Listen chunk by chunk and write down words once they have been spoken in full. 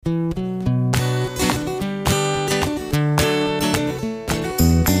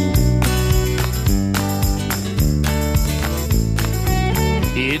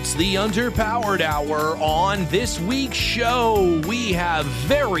Underpowered Hour. On this week's show, we have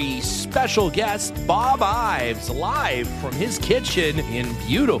very special guest Bob Ives, live from his kitchen in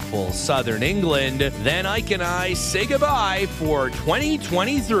beautiful southern England. Then Ike and I say goodbye for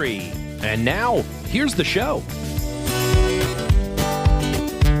 2023. And now, here's the show.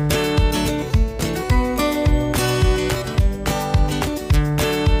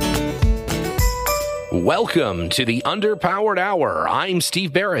 Welcome to the Underpowered Hour. I'm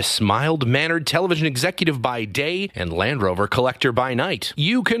Steve Barris, mild-mannered television executive by day and Land Rover collector by night.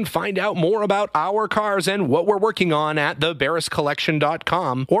 You can find out more about our cars and what we're working on at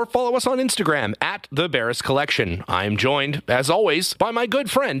thebarriscollection.com or follow us on Instagram at thebarriscollection. I'm joined, as always, by my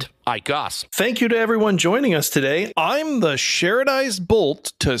good friend, Ike Goss. Thank you to everyone joining us today. I'm the Sheridized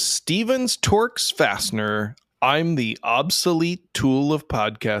bolt to Steven's Torx fastener. I'm the obsolete tool of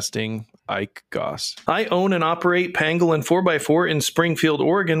podcasting, Ike Goss. I own and operate Pangolin 4x4 in Springfield,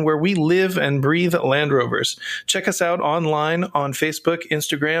 Oregon, where we live and breathe Land Rovers. Check us out online on Facebook,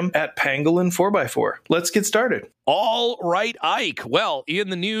 Instagram at Pangolin 4x4. Let's get started. All right, Ike. Well, in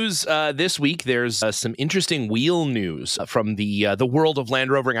the news this week, there's some interesting wheel news from the world of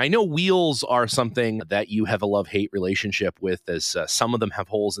Land Rovering. I know wheels are something that you have a love-hate relationship with, as some of them have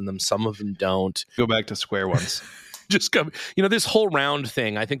holes in them, some of them don't. Go back to square ones. Just come, this whole round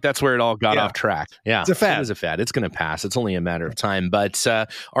thing. I think that's where it all got off track. Yeah, it's a fad. It is a fad. It's going to pass. It's only a matter of time. But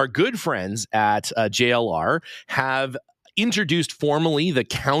our good friends at JLR have introduced formally the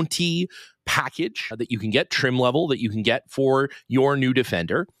county package that you can get, trim level that you can get for your new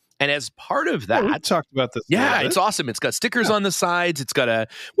Defender. And as part of that, we talked about this. Yeah, it's awesome. It's got stickers on the sides. It's got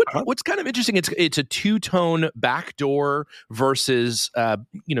what's kind of interesting. It's a two-tone back door versus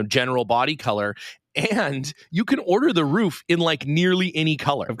general body color. And you can order the roof in like nearly any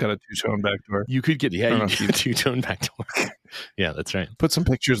color. I've got a two-tone back door. You could get, a two-tone back door. Yeah, that's right. Put some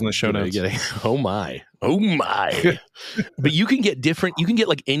pictures in the show notes. Oh my. But you can get different, you can get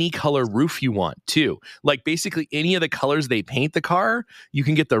like any color roof you want too. Like basically any of the colors they paint the car, you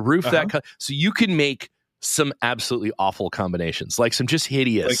can get the roof that color. So you can make some absolutely awful combinations, like some just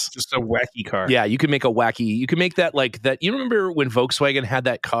hideous, like just a wacky car. Yeah, you can make that like that. You remember when Volkswagen had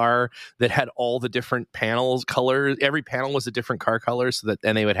that car that had all the different panels, colors? Every panel was a different car color,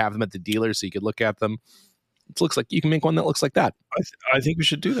 and they would have them at the dealer so you could look at them. It looks like you can make one that looks like that. I think we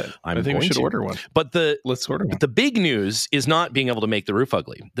should do that. I think we should order one. But let's order one. The big news is not being able to make the roof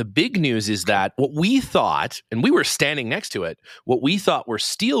ugly. The big news is that what we thought, and we were standing next to it, what we thought were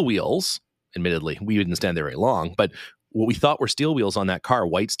steel wheels. Admittedly, we didn't stand there very long, but what we thought were steel wheels on that car,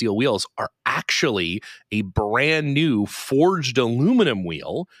 white steel wheels, are actually a brand new forged aluminum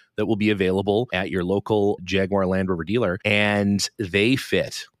wheel that will be available at your local Jaguar Land Rover dealer. And they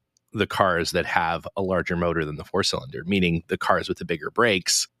fit the cars that have a larger motor than the 4-cylinder, meaning the cars with the bigger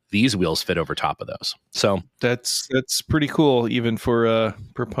brakes. These wheels fit over top of those. So that's pretty cool, even for a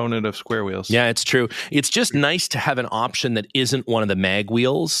proponent of square wheels. Yeah, it's true. It's just nice to have an option that isn't one of the mag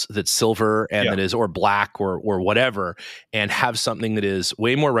wheels that's silver and that is, or black or whatever, and have something that is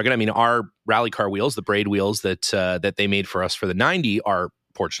way more rugged. I mean, our rally car wheels, the braid wheels that they made for us for the 90 are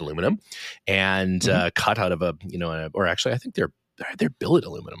forged aluminum and cut out of or actually I think they're billet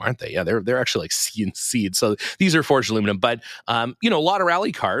aluminum, aren't they? Yeah, they're actually like CNC'd. So these are forged aluminum. But, a lot of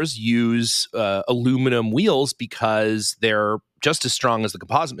rally cars use aluminum wheels because they're just as strong as the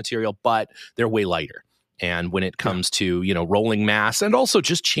composite material, but they're way lighter. And when it comes to, rolling mass and also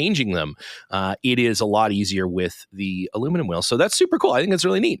just changing them, it is a lot easier with the aluminum wheels. So that's super cool. I think that's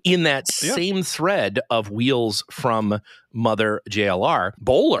really neat. In that same thread of wheels from Mother JLR,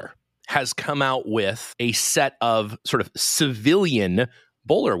 Bowler has come out with a set of sort of civilian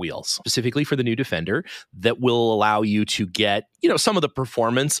Bowler wheels, specifically for the new Defender, that will allow you to get, some of the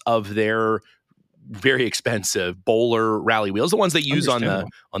performance of their very expensive Bowler rally wheels, the ones they use on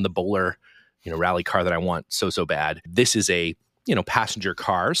the Bowler, rally car that I want so bad. This is a passenger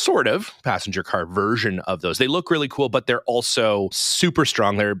car version of those. They look really cool, but they're also super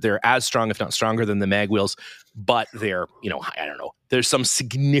strong. They're as strong, if not stronger, than the mag wheels, but they're, I don't know. There's some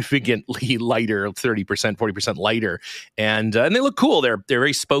significantly lighter, 30%, 40% lighter. And they look cool. They're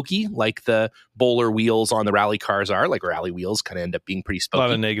very spokey, like the Bowler wheels on the rally cars are. Like rally wheels kind of end up being pretty spokey. A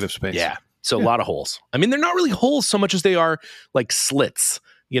lot of negative space. Yeah. So a lot of holes. I mean, they're not really holes so much as they are like slits.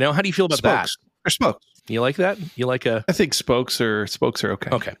 How do you feel about that? They're spokes. You like that? You like a... I think spokes are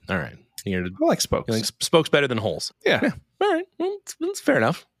okay. Okay. All right. I like spokes. You like spokes better than holes? Yeah. All right. Well, that's fair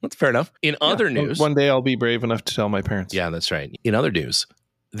enough. In other news... One day I'll be brave enough to tell my parents. Yeah, that's right. In other news,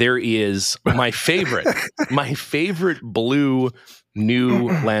 there is my favorite blue new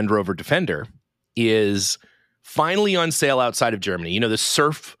Land Rover Defender is finally on sale outside of Germany. The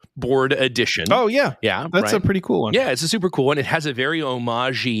surf board edition. Oh, yeah. Yeah. That's right. a pretty cool one. Yeah, it's a super cool one. It has a very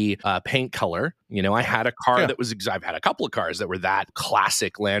homage-y paint color. You know, I had a car that was, I've had a couple of cars that were that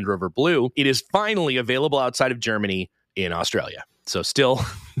classic Land Rover blue. It is finally available outside of Germany in Australia. So still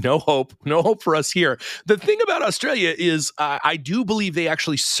no hope for us here. The thing about Australia is I do believe they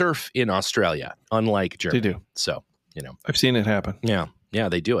actually surf in Australia, unlike Germany. They do. So, you know. I've seen it happen. Yeah. Yeah,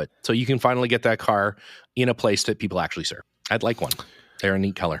 they do it. So you can finally get that car in a place that people actually surf. I'd like one. They're a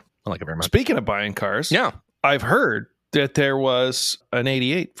neat color. I like it very much. Speaking of buying cars, yeah, I've heard that there was an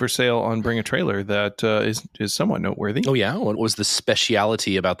 88 for sale on Bring a Trailer that is somewhat noteworthy. Oh, yeah? What was the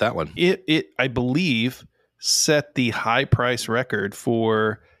speciality about that one? It I believe, set the high price record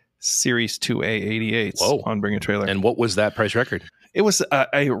for Series 2A 88s on Bring a Trailer. And what was that price record? It was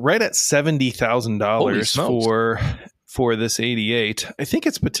right at $70,000 for this 88. I think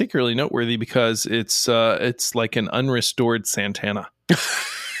it's particularly noteworthy because it's like an unrestored Santana.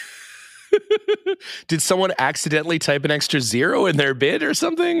 Did someone accidentally type an extra zero in their bid or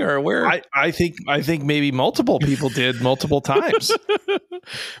something, or where? I think maybe multiple people did multiple times.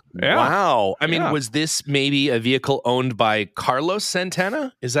 Yeah. Wow. I mean, was this maybe a vehicle owned by Carlos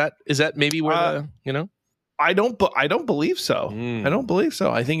Santana? Is that maybe where I don't believe so. I don't believe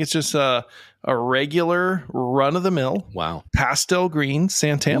so. I think it's just a regular run-of-the-mill pastel green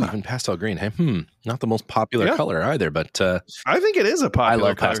Santana. Ooh, even pastel green, hey? Not the most popular color either, but I think it is a popular I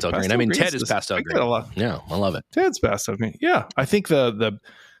love pastel green. I mean, Ted is pastel green. Yeah, I love it. Ted's pastel green. Yeah, I think the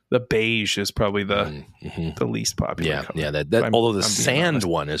beige is probably the least popular color. Yeah. Although the sand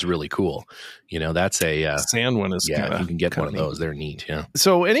one is really cool. You know, that's a sand one is you can get one of those. They're neat. Yeah.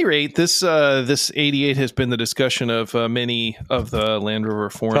 So, at any rate, this 88 has been the discussion of many of the Land Rover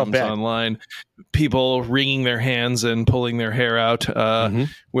forums online. People wringing their hands and pulling their hair out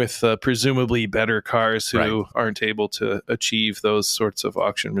with presumably better cars who aren't able to achieve those sorts of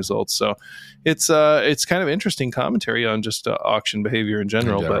auction results. So it's kind of interesting commentary on just auction behavior in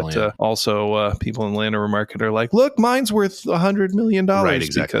general, but also people in the Land Rover market are like, look, mine's worth $100 million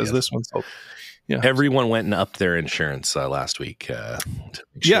because this one's sold. Yeah. Everyone went and upped their insurance last week to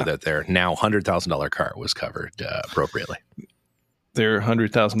make sure that their now $100,000 car was covered appropriately. Their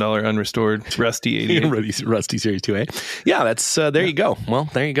 $100,000 unrestored rusty 88. rusty Series 2A. Yeah, that's there you go. Well,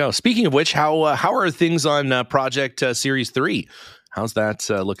 there you go. Speaking of which, how are things on Project Series 3? How's that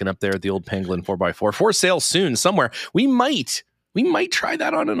looking up there at the old Penguin 4x4? For sale soon somewhere. We might try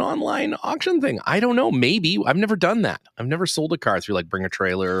that on an online auction thing. I don't know. Maybe. I've never done that. I've never sold a car through like Bring a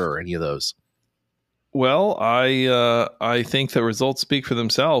Trailer or any of those. Well, I think the results speak for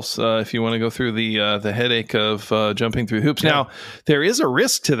themselves. If you want to go through the headache of jumping through hoops, now there is a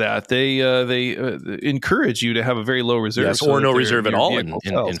risk to that. They encourage you to have a very low reserve, or no reserve at all.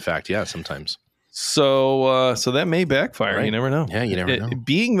 In fact, sometimes. So that may backfire. Right. You never know. Yeah, you never know.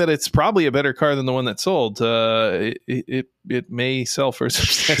 Being that it's probably a better car than the one that sold, it may sell for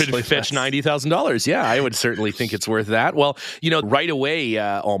substantially fetch $90,000. Yeah, I would certainly think it's worth that. Well, right away,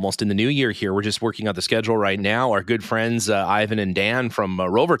 almost in the new year here, we're just working on the schedule right now. Our good friends Ivan and Dan from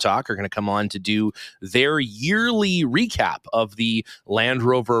Rover Talk are going to come on to do their yearly recap of the Land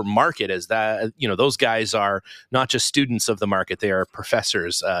Rover market. As that, those guys are not just students of the market; they are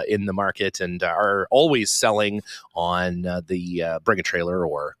professors in the market and are always selling on the Bring a Trailer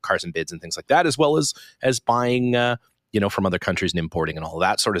or Cars and Bids and things like that, as well as buying from other countries and importing and all of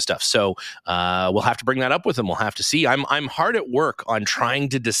that sort of stuff. So we'll have to bring that up with them. We'll have to see. I'm hard at work on trying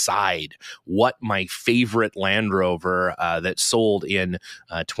to decide what my favorite Land Rover that sold in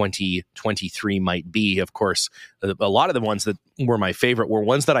 2023 might be. Of course, a lot of the ones that were my favorite were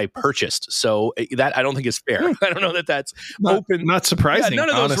ones that I purchased. So that I don't think is fair. I don't know that that's open. Not surprising. Yeah, none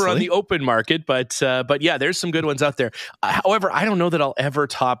of those were on the open market, but yeah, there's some good ones out there. However, I don't know that I'll ever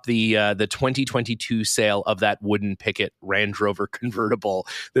top the 2022 sale of that wooden picket Range Rover convertible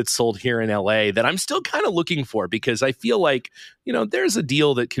that sold here in LA that I'm still kind of looking for, because I feel like, there's a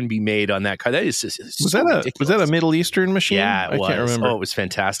deal that can be made on that car. That is just was that a Middle Eastern machine? Yeah, I can't remember. Oh, it was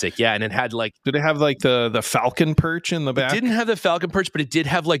fantastic. Yeah, and it had did it have the Falcon perch in the back? It didn't have the Falcon perch, but it did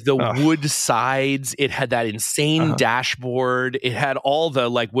have the wood sides. It had that insane dashboard. It had all the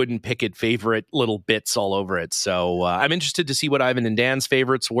wooden picket favorite little bits all over it. So I'm interested to see what Ivan and Dan's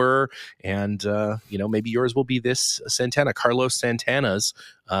favorites were, and maybe yours will be this Santana, Carlos Santana's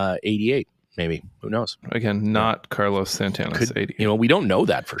 88. Maybe. Who knows? Again, not Carlos Santana's 88. We don't know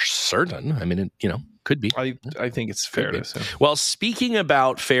that for certain. I mean, could be. I think it's fair to assume. Well, speaking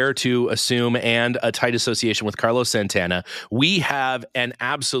about fair to assume and a tight association with Carlos Santana, we have an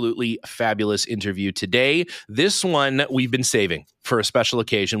absolutely fabulous interview today. This one we've been saving. for a special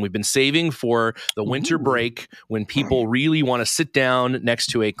occasion. We've been saving for the winter break when people really want to sit down next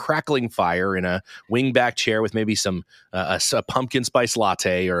to a crackling fire in a wingback chair with maybe some a pumpkin spice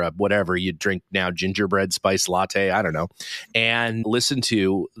latte or whatever you drink now, gingerbread spice latte, I don't know, and listen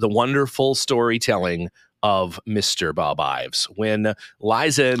to the wonderful storytelling of Mr. Bob Ives. When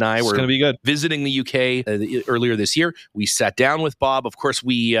Liza and I were visiting the UK earlier this year, we sat down with Bob. Of course,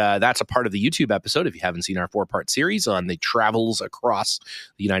 that's a part of the YouTube episode. If you haven't seen our 4-part series on the travels across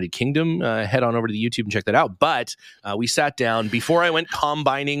the United Kingdom, head on over to the YouTube and check that out. But we sat down before I went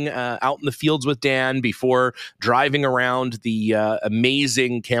combining out in the fields with Dan, before driving around the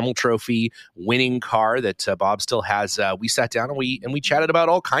amazing Camel Trophy winning car that Bob still has. We sat down and we chatted about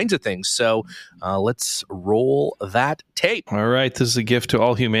all kinds of things. So let's roll that tape. All right, this is a gift to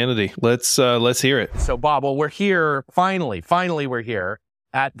all humanity. Let's hear it. So, Bob, well, we're here finally we're here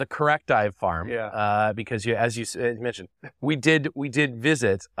at the correct Ive farm. Because as you mentioned, we did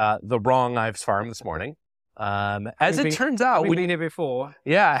visit the wrong Ives farm this morning. As it turns out, we've been here before.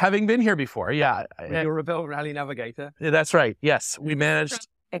 Yeah, having been here before. Yeah, with your Rebel Rally Navigator. Yeah, that's right. Yes, we managed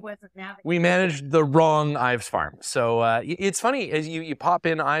the wrong Ives farm. So it's funny, as you pop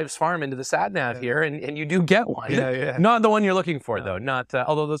in Ives farm into the sat nav here, and you do get one. Not the one you're looking for, though. Not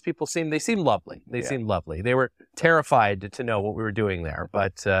although those people seemed lovely. They seemed lovely. They were terrified to know what we were doing there,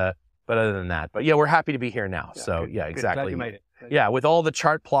 but other than that, but yeah, we're happy to be here now. So good, yeah, exactly. Glad you made it. Yeah, with all the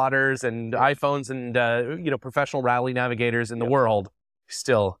chart plotters and iPhones and professional rally navigators in the world,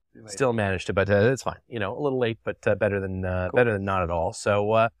 still managed to, but it's fine. A little late, but better than not at all.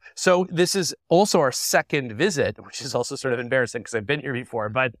 So this is also our second visit, which is also sort of embarrassing because I've been here before,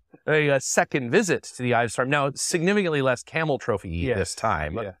 but a second visit to the Ives farm. Now, significantly less Camel Trophy this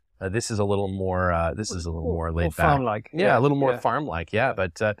time. Yeah. This is a little more. Laid back, farm-like. Yeah, a little more farm-like. Yeah,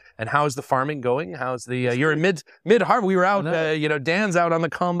 but and how's the farming going? How's the? You're in mid harvest. We were out. Dan's out on the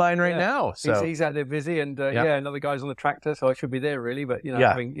combine right now. So he's out there busy, and another guy's on the tractor, so I should be there really. But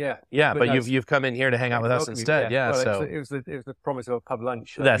But you've come in here to hang out with us instead. Yeah. Well, so it was the promise of a pub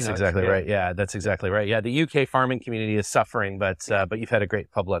lunch. That's exactly right. Yeah, that's exactly right. Yeah, the UK farming community is suffering, but you've had a great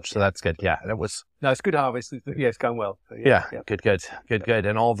pub lunch, so that's good. Yeah, that was. No, it's good harvest. Yeah, it's going well. So, Good.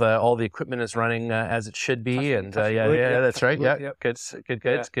 And all the equipment is running as it should be. And that's right. Yeah, good.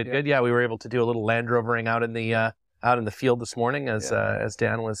 Yeah, we were able to do a little Land Rovering out in the field this morning as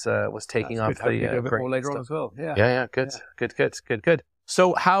Dan was taking off the a bit more later on as well. Yeah. Good.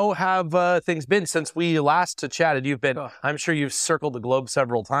 So how have things been since we last chatted? You've been, I'm sure you've circled the globe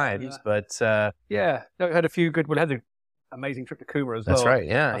several times, but we had a few good. We had the amazing trip to Cooma as well. That's right.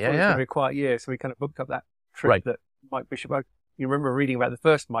 It was going to be a quiet year, so we kind of booked up that trip that Mike Bishop. You remember reading about the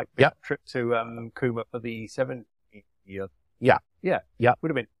first Mike Bishop trip to Cooma for the 7th year? Yeah. Would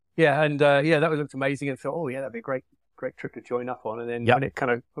have been. Yeah, and that looked amazing. And thought, that'd be a great trip to join up on. And then when it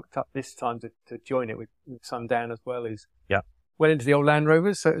kind of hooked up this time to join it with son Dan as well, went into the old Land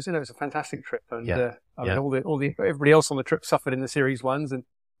Rovers. So it was a fantastic trip. And everybody else on the trip suffered in the Series 1s, and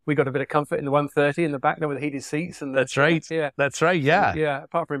we got a bit of comfort in the 130 in the back there with the heated seats. And that's right. Yeah. That's right. Yeah. Yeah.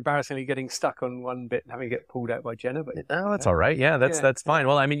 Apart from embarrassingly getting stuck on one bit and having to get pulled out by Jenna. But that's all right. Yeah. That's fine.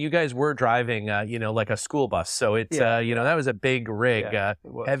 Well, I mean, you guys were driving, like a school bus. So it's, that was a big rig,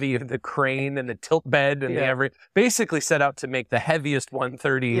 heavy, the crane and the tilt bed and basically set out to make the heaviest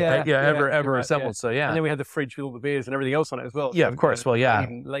 130 ever assembled. So And then we had the fridge with all the beers and everything else on it as well. Yeah, of course. Well,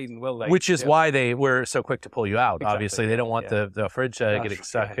 laden, well laden. Which is why they were so quick to pull you out. Exactly. Obviously, they don't want the fridge getting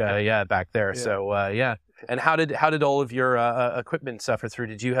stuck. Back there. Yeah. So And how did all of your equipment suffer through?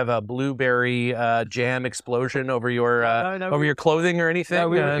 Did you have a blueberry jam explosion over your over your clothing or anything?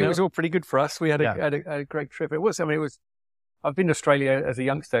 No, it was all pretty good for us. We had a great trip. It was. I've been to Australia as a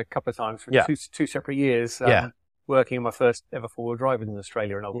youngster a couple of times for two separate years. Working on my first ever four-wheel drive in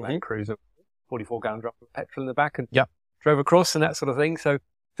Australia, an old Land Cruiser, 44-gallon drum of petrol in the back, and drove across and that sort of thing. So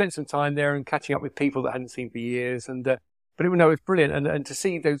spent some time there and catching up with people that I hadn't seen for years. And but it was brilliant. And to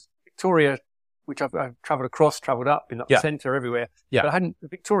see those Victoria, which I've travelled up in the centre everywhere. Yeah. But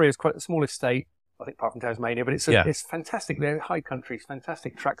Victoria is quite a small estate, I think, apart from Tasmania, but it's fantastic. They're high country,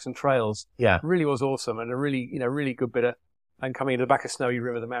 fantastic tracks and trails. Yeah. It really was awesome, and a really good bit of, and coming into the back of Snowy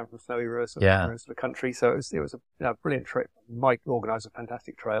River, the man from Snowy River, the rest of the country. So it was a brilliant trip. Mike organised a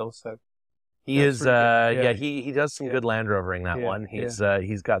fantastic trail, so. He is, he does some good Land Rovering, that one.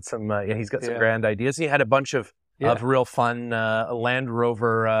 He's got some grand ideas. He had a bunch of real fun, Land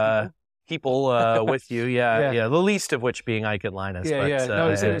Rover, people, with you. The least of which being Ike and Liza. No,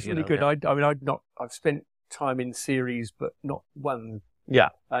 it was really good. I've spent time in series, but not one.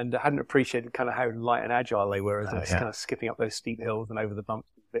 And I hadn't appreciated kind of how light and agile they were as kind of skipping up those steep hills and over the bumps.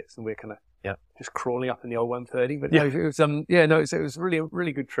 bits, and we're kind of just crawling up in the old 130. But Yeah. it was really a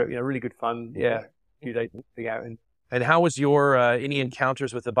really good trip. Really good fun. Yeah, a few days to be out. And how was your any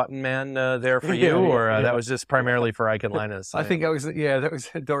encounters with the Button Man there for you, that was just primarily for Ike and Linus? I think that was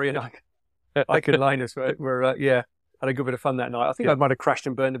Dory and Ike and Linus were had a good bit of fun that night. I think I might have crashed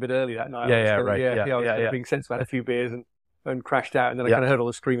and burned a bit early that night. I was being sensible, had a few beers and crashed out, and then I kind of heard all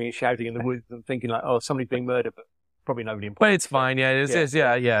the screaming and shouting in the woods and thinking like, oh, somebody's being murdered, but probably nobody important. But it's fine. Yeah, it doesn't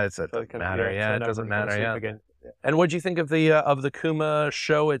matter. It doesn't matter. Yeah. Again. And what did you think of the Kuma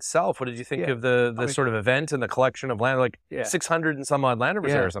show itself? What did you think of the sort of event and the collection of land, 600 and some odd Land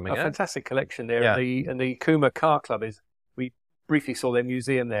Rovers there or something? A fantastic collection there. Yeah. And the Kuma Car Club we briefly saw their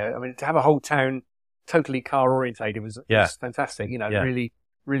museum there. I mean, to have a whole town totally car orientated was fantastic.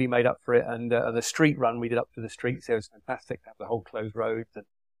 Really made up for it. And the street run we did up to the streets there was fantastic. To have the whole closed roads, and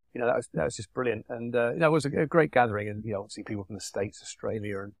that was just brilliant. And it was a great gathering. And obviously people from the States,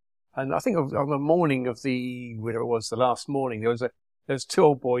 Australia, and I think on the morning of the last morning, there was two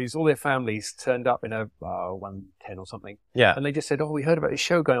old boys, all their families turned up in a 110 or something. Yeah. And they just said, we heard about this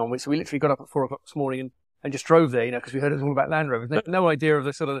show going on. So we literally got up at 4 o'clock this morning and just drove there, because we heard it was all about Land Rovers. They had no idea of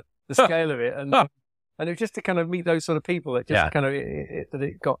the sort of the scale of it. And it was just to kind of meet those sort of people that just kind of that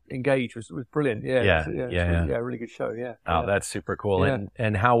it got engaged was brilliant. Really good show. Yeah. Oh, that's super cool. Yeah.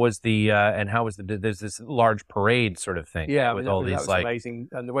 And how was there's this large parade sort of thing? Yeah, with all these amazing,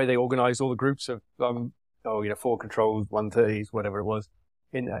 and the way they organised all the groups of Ford Controls, 130s, whatever it was,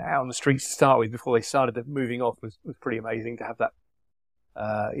 out on the streets to start with before they started moving off was pretty amazing to have that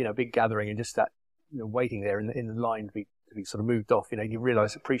big gathering and just that waiting there in the line to be sort of moved off. You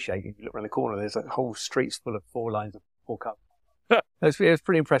appreciate it. You look around the corner, there's a whole streets full of 4 lines of 4 cars. It was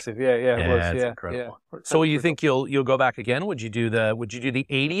pretty impressive. It's incredible. So you think you'll go back again? Would you do the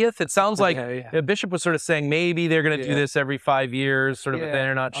 80th? It sounds like Bishop was sort of saying maybe they're going to do this every 5 years, sort of, but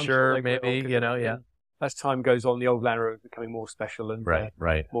they're not sure. Maybe as time goes on, the old Land Rover is becoming more special and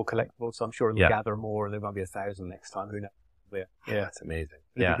more collectible. So I'm sure it'll gather more, and there might be 1,000 next time. Who knows? Yeah, it's amazing.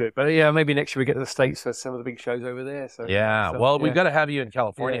 It'd be good. But maybe next year we get to the States for some of the big shows over there. So we've got to have you in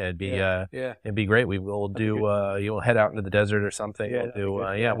California. It'd be great. We will do. You'll head out into the desert or something.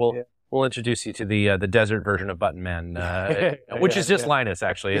 We'll introduce you to the desert version of Button Man, which is just Linus.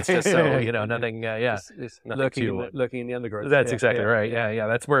 Actually, it's just nothing. It's lurking in the undergrowth. That's exactly right. Yeah.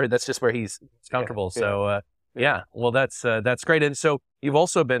 That's just where he's comfortable. So. Well, that's great. And so you've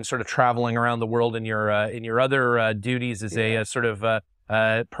also been sort of traveling around the world in your other duties as a sort of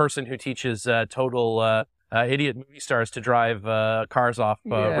person who teaches total idiot movie stars to drive cars off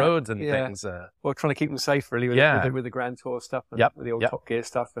roads and things. Well, trying to keep them safe really with the Grand Tour stuff and with the old Top Gear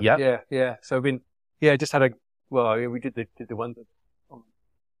stuff. And So I've been just had we did the one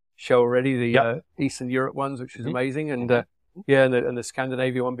show already, the Eastern Europe ones, which is amazing, and the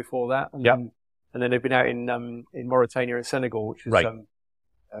Scandinavia one before that. And then they've been out in Mauritania and Senegal, which is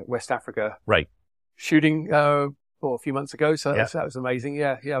West Africa. Right. Shooting a few months ago, so that was amazing.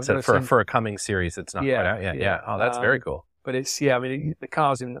 Yeah. So for a coming series, it's not quite out yet. Yeah. Oh, that's very cool. But it's the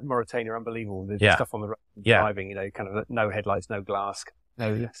cars in Mauritania are unbelievable. The stuff on the road, driving, kind of no headlights, no glass.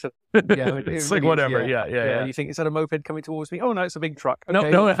 No, so, it's like whatever. Yeah. You think, is that a moped coming towards me? Oh no, it's a big truck.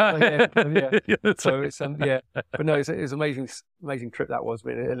 Okay. No. So it's but no, it was amazing trip that was.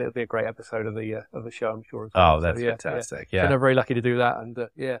 But it'll be a great episode of the show, I'm sure. Oh, that's fantastic. Yeah. So I'm very lucky to do that, and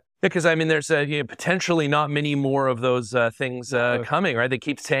because there's potentially not many more of those things coming, right? They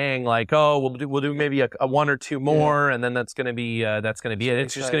keep saying like, oh, we'll do maybe a 1 or 2 more, and then that's gonna be it.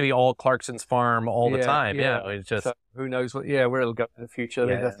 It's just gonna be all Clarkson's farm all the time. It's just who knows where it'll go in the future.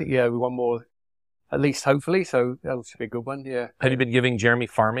 I think we want more, at least hopefully. So that should be a good one. Yeah. Have you been giving Jeremy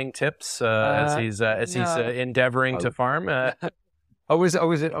farming tips as he's endeavoring to farm? I was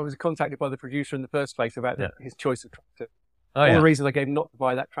contacted by the producer in the first place about his choice of tractor. The reasons I gave him not to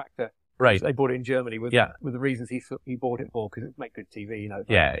buy that tractor. Right. They bought it in Germany with the reasons he bought it for, because it made good TV.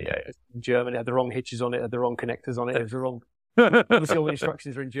 In German, it had the wrong hitches on it, had the wrong connectors on it. It was the wrong. Obviously, all the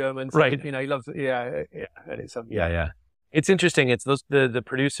instructions are in German. So, right. He loves it. And it's It's interesting. It's the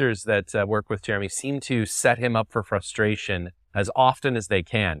producers that work with Jeremy seem to set him up for frustration as often as they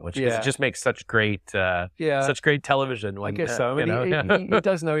can, which just makes such great television. I guess so. I mean, he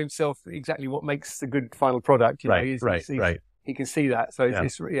does know himself exactly what makes the good final product. Right. He can see that. So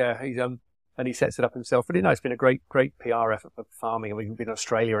he's and he sets it up himself. But it's been a great PR effort for farming. I mean, we've been in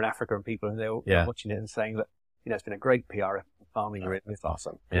Australia and Africa, and people, and they're all watching it and saying that it's been a great PR effort. Farming, it's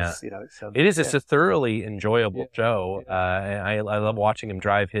awesome. It is. It's a thoroughly enjoyable show. I love watching him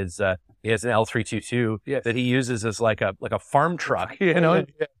drive his He has an L322 that he uses as like a farm truck. You know, in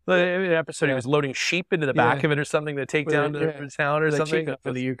an episode he was loading sheep into the back of it or something to take down to town or something. Cheap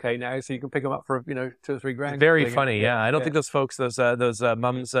for the UK now, so you can pick them up for $2 or $3 grand. Very funny, I don't think those folks, those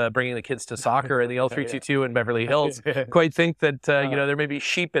mums bringing the kids to soccer in the L322 in Beverly Hills, quite think that there may be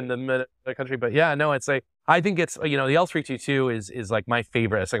sheep in the country. But no, it's like I think it's the L322 is like my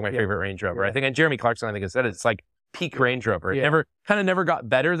favorite. It's like my favorite Range Rover. I think, and Jeremy Clarkson I think has said it's like peak Range Rover. It never got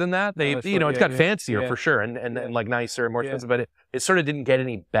better than that. It's got fancier for sure and like nicer and more expensive, but it sort of didn't get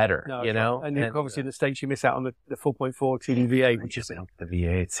any better, And obviously in the States you miss out on the 4.4 TD-V8, which is the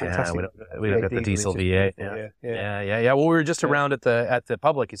V8s. We don't get the diesel V8. Well, we were just around at the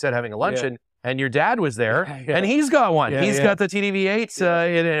Public, you said, having a luncheon, and your dad was there, and he's got one. He's got the TD-V8s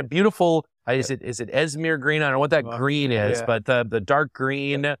in a beautiful. Is it Esmere green? I don't know what that green is, but the dark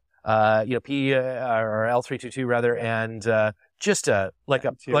green. Or L322 rather, and just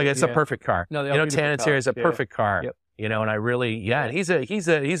it's a perfect car. Tan Interior is a perfect car. And I really, and he's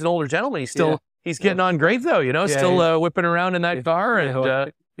an older gentleman. He's getting on great though. Still whipping around in that car,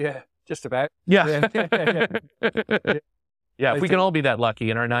 and just about. If we can all be that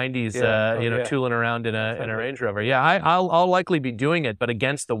lucky in our 90s, tooling around in a Range Rover. I'll likely be doing it, but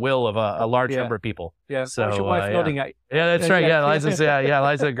against the will of a large number of people. So your wife nodding at you. Yeah, that's right.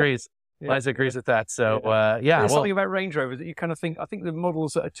 Liza agrees. Liza agrees with that. So there's something about Range Rovers that you kind of think. I think the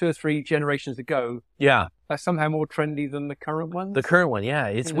models that are 2 or 3 generations ago, are somehow more trendy than the current ones. The current one,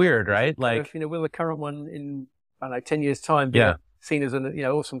 it's weird, right? Like will the current one in 10 years' time be seen as an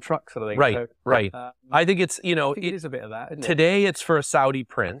awesome truck sort of thing. Right. I think it's it is a bit of that. Isn't today it's for a Saudi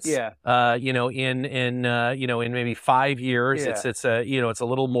prince. In maybe 5 years it's a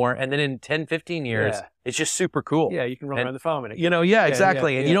little more, and then in 10, 15 years it's just super cool. Yeah, you can run around the farm in it.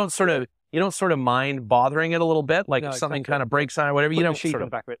 Exactly. And you don't sort of mind bothering it a little bit, like if something kind of breaks on or whatever. Put the sheet on the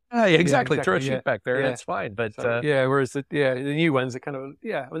back of it. Exactly. Throw a sheet back there, and it's fine. But whereas the new ones are kind of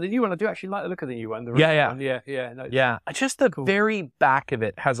the new one, I do actually like the look of the new one. Just the very back of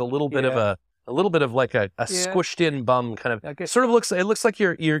it has a little bit of a like a squished in bum kind of. Sort of looks like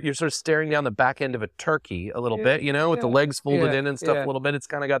you're sort of staring down the back end of a turkey a little bit, with the legs folded in and stuff a little bit. It's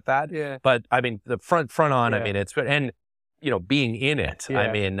kind of got that. Yeah. But I mean, the front on. I mean, it's and. Being in it,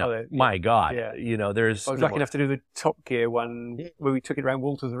 I mean, my God, there's. I was lucky enough to do the Top Gear one where we took it around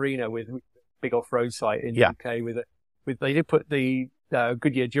Walters Arena with big off-road site in the UK with they did put the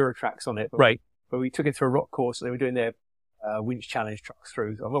Goodyear Duratrax on it, but we took it to a rock course. They were doing their winch challenge trucks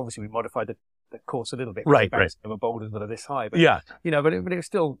through. Obviously, we modified the course a little bit. Right. There were boulders that are this high, but but it was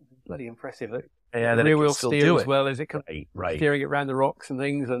still bloody impressive. The rear wheel steer as well as it steering it around the rocks and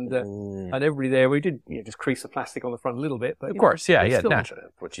things, and everybody there, we did just crease the plastic on the front a little bit, but of course, naturally, that's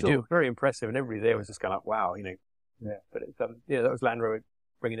what you do. Very impressive, and everybody there was just kind of wow, But it's, that was Land Rover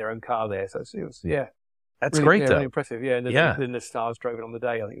bringing their own car there, so it was that's really, great though. Really impressive, and then the stars drove it on the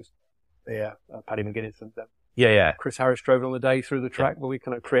day. I think it was Paddy McGuinness and Chris Harris drove it on the day through the track where we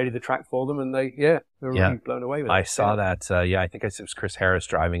kind of created the track for them, and they were really blown away with it. I saw that. I think it was Chris Harris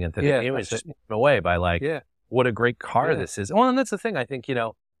driving it. It was just blown away by what a great car this is. Well, and that's the thing. I think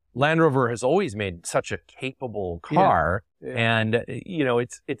Land Rover has always made such a capable car, and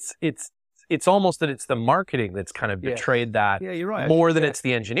it's almost that it's the marketing that's kind of betrayed that you're right, more than it's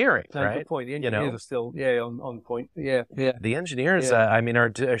the engineering, no, right? Good point. The engineers are still on point. The engineers,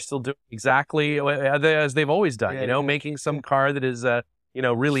 are still doing exactly as they've always done. Making some car that is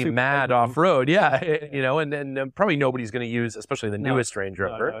really super mad off road. And probably nobody's going to use, especially the newest Range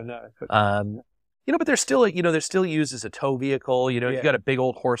Rover. But they're still used as a tow vehicle. You've got a big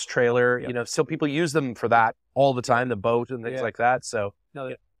old horse trailer. Still people use them for that all the time, the boat and things like that. So.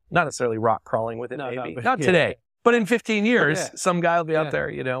 Not necessarily rock crawling with it, maybe. Not today. But in 15 years, some guy will be out there,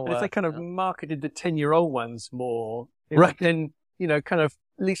 And if they kind of marketed the 10-year-old ones more, then, kind of,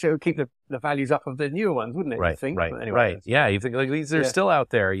 at least it would keep the values up of the newer ones, wouldn't it? Right, you think? right, but anyway, right. Yeah, you think these are still out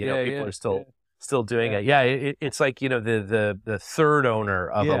there, people are still doing it. Yeah, it's like, the third owner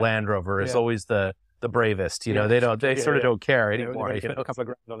of a Land Rover is always the bravest, they don't care anymore. A couple of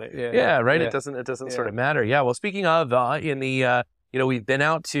grand on it. It doesn't sort of matter. Yeah, well, speaking of, in the, we've been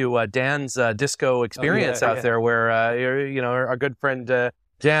out to Dan's disco experience out there where, our good friend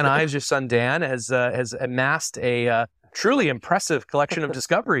Dan Ives, your son Dan, has amassed a truly impressive collection of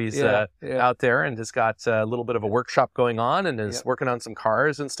discoveries out there, and has got a little bit of a workshop going on, and is working on some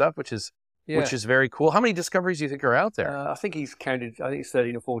cars and stuff, which is very cool. How many discoveries do you think are out there? I think he's counted. I think it's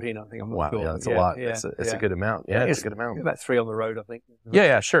 13 or 14. I think. I'm not sure. That's a lot. It's a good amount. Yeah, it's a good amount. About 3 on the road, I think.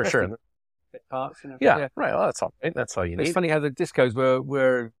 Sure. Parts, right. Well, that's all right. That's all you need. It's funny how the discos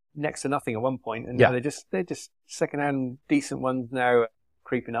were next to nothing at one point, and they're just second-hand decent ones now.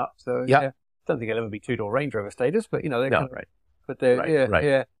 creeping up. So Yeah. I don't think it'll ever be two-door Range Rover status, but they're kind of, right. But they're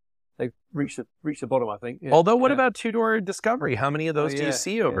Right. They've reached the bottom, I think. Yeah. Although, what about two-door Discovery? How many of those do you yeah,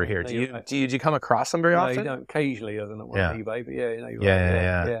 see over here? no, Do you come across them very No, often? you don't. Occasionally, other than one Yeah. on eBay, but you're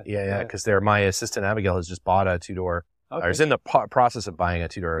right. Yeah. Because my assistant Abigail has just bought a two-door. Okay. I was in the process of buying a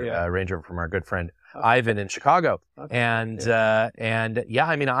two-door Range Rover from our good friend Ivan in Chicago, and yeah,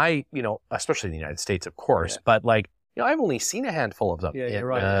 I mean, especially in the United States, of course, but like, I've only seen a handful of them. Yeah, you're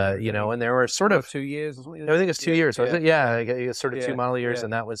right. And there were sort of 2 years or something. I think it's 2 years, was it? Yeah, it's sort of 2 model years,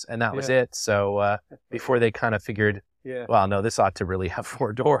 and that was it. So before they kind of figured, well, no, this ought to really have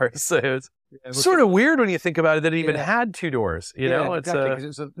 4 doors. So it's sort of weird when you think about it that it even had 2 doors. You know, it's exactly,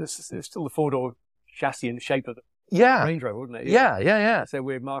 because it's still the 4-door chassis and shape of the Range Rover, wasn't it? Yeah. It's a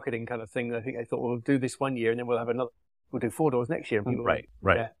weird marketing kind of thing. I think they thought, we'll do this one year and then we'll have another. We'll do 4 doors next year. Right.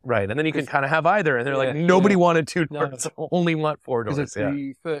 And then you can kind of have either. And they're like, nobody wanted 2 doors, only want 4 doors.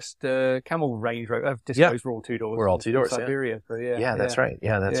 The first Camel Range Rover Discos were all 2 doors. We're all 2 doors. Siberia. So That's right.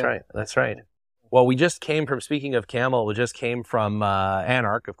 That's right. Well, we just came from, speaking of Camel, from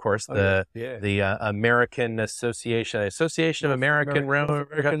Anarch, of course, the American Association of American Rover.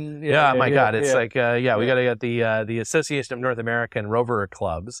 My God, it's like, we got to get the Association of North American Rover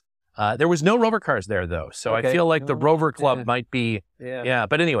Clubs. There was no Rover cars there, though, so I feel like the Rover Club might be,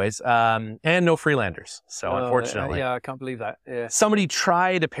 but anyways, and no Freelanders, so unfortunately. I can't believe that. Yeah. Somebody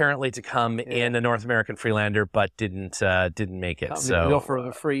tried, apparently, to come in a North American Freelander, but didn't make it, so. The offer of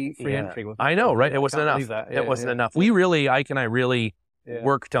a free entry. I know, right? It wasn't enough. It wasn't enough. We really, Ike and I really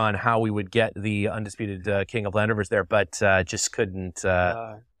worked on how we would get the undisputed king of Land Rovers there, but just couldn't quite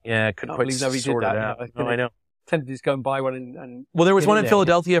sort it out. I know. Tended to just go and buy one and well, there was one in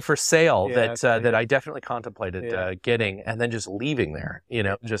Philadelphia for sale that I definitely contemplated getting, and then just leaving there.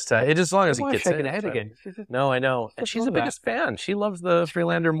 Just as long as it gets shaking her head again. No, I know, and she's the biggest fan. She loves the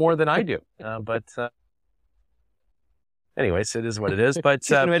Freelander more than I do. But anyways, it is what it is. But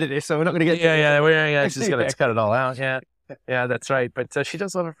she's going to edit this, so we're not going to get. She's going to cut it all out. Yeah, that's right. But she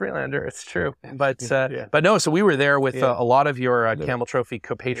does love a Freelander. It's true. But no. So we were there with a lot of your Camel Trophy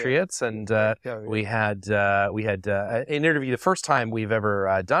compatriots, and we had an interview, the first time we've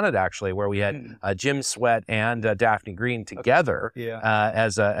ever done it, actually, where we had Jim Sweat and Daphne Green together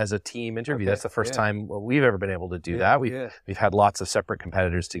as a team interview. That's the first time we've ever been able to do that. We've had lots of separate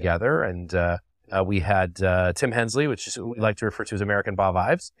competitors together, and we had Tim Hensley, which is we like to refer to as American Bob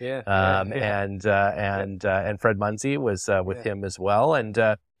Ives, and Fred Munsey was with him as well, and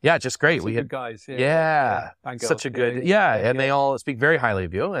just great. We had good guys, such a good, and they all speak very highly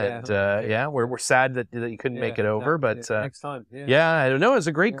of you, and we're sad that you couldn't make it over, but next time, I don't know. It was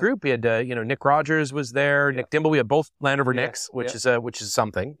a great group. We had Nick Rogers was there, Nick Dimble. We had both Land Rover Nicks, which is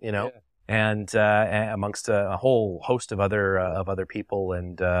something, and amongst a whole host of other people,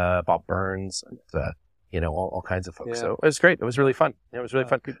 and Bob Burns, and all kinds of folks. So it was great. It was really fun.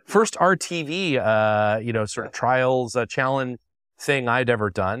 First RTV, sort of trials challenge thing I'd ever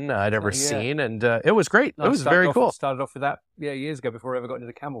done, I'd ever seen, and it was great. It was very cool. Started off with that years ago before I ever got into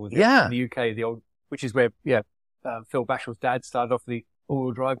the Camel. In the UK, the old, which is where Phil Bashel's dad started off the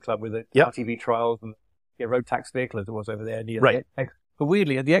all-wheel drive club with the RTV trials and road tax vehicle as it was over there. But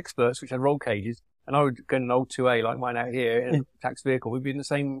weirdly, the experts, which had roll cages, and I would go in an old 2A like mine out here in a tax vehicle, we'd be doing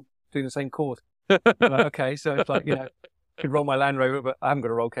the same course. Okay, so it's like, could roll my Land Rover, but I haven't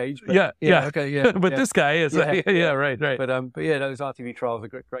got a roll cage. But, but this guy is, right. But those RTV trials are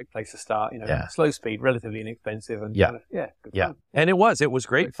a great place to start. Slow speed, relatively inexpensive, and good fun. And it was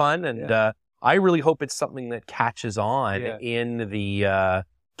great fun, and I really hope it's something that catches on in the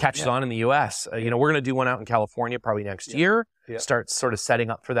on in the U.S. We're going to do one out in California probably next year. Start sort of setting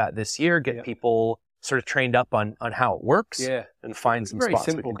up for that this year. Get people sort of trained up on how it works. And find some very spots.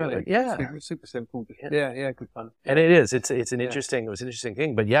 Simple, kind of. Super simple. Good fun. And it is. It's an interesting. It was an interesting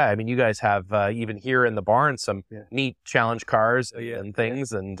thing. But I mean, you guys have even here in the barn some neat challenge cars and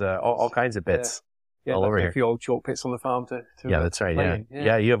things and all kinds of bits. All over here. A few old chalk pits on the farm to that's right.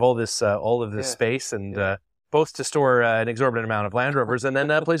 Yeah, you have all of this space and. Both to store an exorbitant amount of Land Rovers and then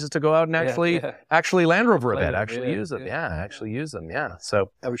places to go out and actually Land Rover a bit, actually use them. Actually use them. So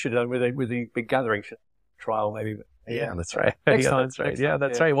we should have done with the big gathering trial maybe. But, that's right. Next time. That's right.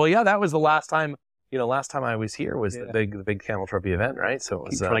 That's right. Well, that was the last time. Last time I was here was the big Camel Trophy event, right? So it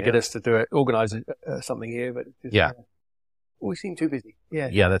was trying to get us to do it, organize something here, but we seem too busy.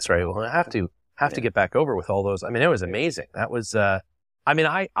 Yeah, that's right. Well, I have to get back over with all those. I mean, it was amazing. That was.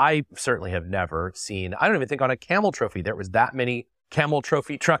 I certainly have never seen, I don't even think on a Camel Trophy there was that many Camel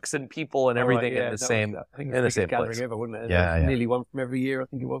Trophy trucks and people and everything in the same place. Ever, wasn't it? Yeah. Nearly one from every year, I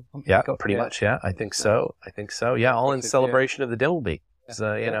think it was. Pretty much. Yeah, I think so. Yeah, all in celebration of the Dimbleby.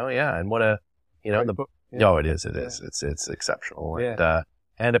 So, and what a, it is. It's exceptional.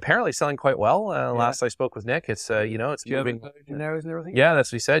 And apparently selling quite well. Last I spoke with Nick, it's it's German moving. version now, isn't everything? Yeah,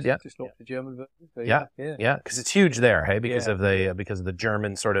 that's what he said. Yeah, just launched the German version. So yeah, because it's huge there, hey, because of the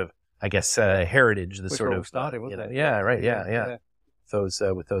German sort of, I guess, heritage, the which sort of started, wasn't it? Yeah, right, yeah. Those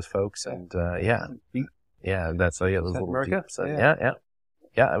with those folks, and that's those little America. Jeeps.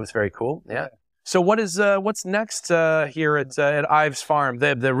 It was very cool. Yeah. So what's next here at Ives Farm,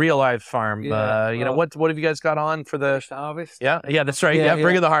 the real Ives Farm? What have you guys got on for the harvest? Yeah, that's right. Yeah,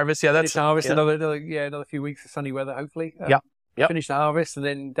 bring of the harvest. Yeah, that's harvest. Another few weeks of sunny weather, hopefully. Finish the harvest, and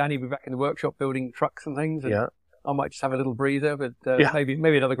then Danny will be back in the workshop building trucks and things. And I might just have a little breather, but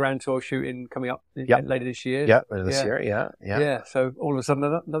maybe another Grand Tour shooting coming up later this year. Yeah, later this year. Yeah. So all of a sudden,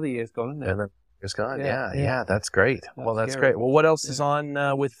 another year's gone, isn't it? And then it's gone. Yeah. That's great. That's great. Well, what else is on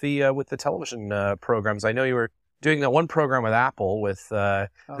with the television programs? I know you were doing that one program with Apple. With I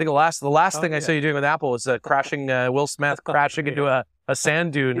think the last thing I saw you doing with Apple was crashing Will Smith crashing into a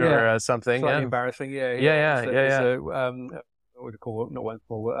sand dune or something. Slightly embarrassing. Yeah. What would you call it? Not one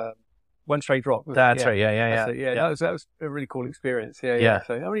for one straight drop. That's right. Yeah. That was a really cool experience. Yeah.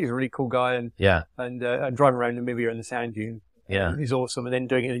 So he's a really cool guy, and driving around Namibia in the sand dune. Yeah, he's awesome. And then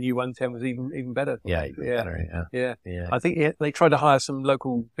doing it in the new 110 was even better. Better. I think they tried to hire some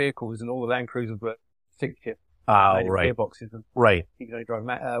local vehicles, and all the Land Cruisers were stick shift. Right. Gearboxes. And right. You can only drive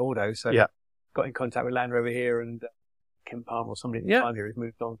auto. So got in contact with Land Rover here, and Kim Palmer or somebody at the time here who's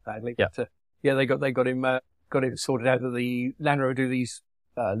moved on sadly. Yeah. But, they got it sorted out that the Land Rover do these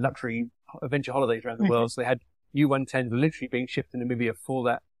luxury adventure holidays around the world. So they had new 110s literally being shipped to Namibia for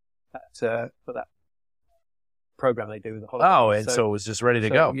that program they do with the holidays. So it was just ready to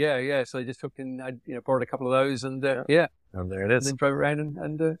go. Yeah. So they just took in, borrowed a couple of those, and and there it is. And then drove around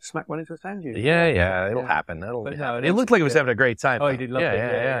and smacked one into a sand dune. Yeah. It'll happen. It looked like he was having a great time. Oh, he did love it.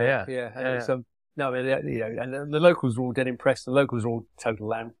 Yeah. And the locals were all dead impressed. The locals were all total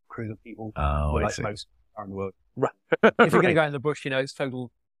Land Cruiser people. Oh, like most are in the world. Right. If you're going to go out in the bush, it's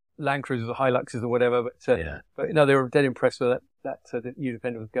total Land Cruisers or Hiluxes or whatever. But they were dead impressed with that the new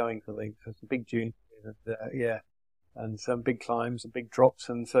Defender was going for things. So it's a big dune. And some big climbs and big drops,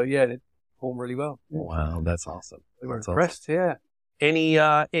 and so it performed really well. Wow, that's awesome. We were impressed. Yeah.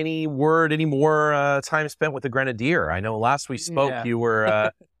 Any more time spent with the Grenadier? I know last we spoke, you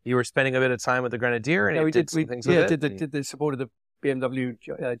were spending a bit of time with the Grenadier, and we did the support of the BMW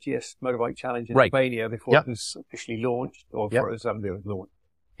GS Motorbike Challenge in Albania before it was officially launched, or before it was launched.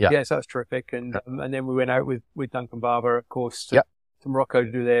 Yeah, so that was terrific, and then we went out with Duncan Barber, of course. To Morocco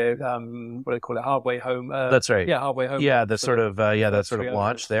to do their what do they call it, Hardway Home. That's right. Yeah, Hardway Home. Yeah, that sort of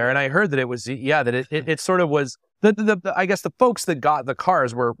launch there, and I heard that it was it sort of was I guess the folks that got the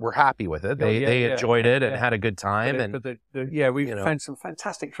cars were happy with it. They enjoyed it and had a good time. We found some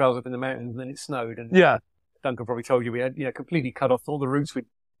fantastic trails up in the mountains, and then it snowed. And Duncan probably told you we had completely cut off all the routes.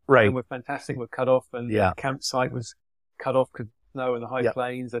 Were fantastic. Were cut off, and the campsite was cut off because snow and the high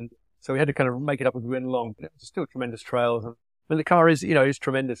plains, and so we had to kind of make it up as we went along. But it was still tremendous trails. And the car is, is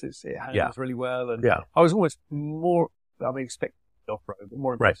tremendous. It handles really well. And I was almost more, expecting off-road, but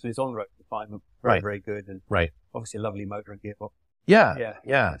more impressed with his on-road to find them very, very good. And obviously a lovely motor and gearbox. Yeah.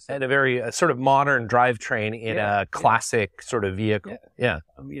 And a very sort of modern drivetrain in a classic sort of vehicle. B-Max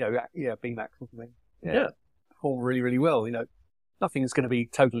or something. Performed really, really well. Nothing's going to be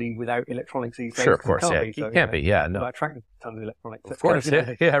totally without electronics these days. Sure, of course, it can't be. No, I tracked a ton of electronics. Of course,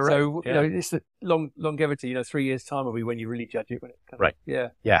 right. So, it's the longevity, 3 years' time will be when you really judge it. When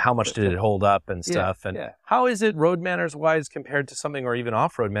it how much did it hold up and stuff? And how is it road manners-wise compared to something, or even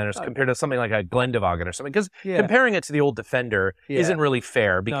off-road manners, compared to something like a Glendivagan or something? Because comparing it to the old Defender isn't really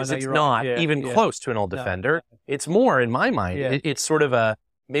fair, because it's not even close to an old Defender. It's more, in my mind, it's sort of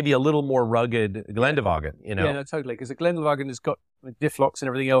maybe a little more rugged Glendivagan, Yeah, no, totally. Because the Glendivagan has got diff locks and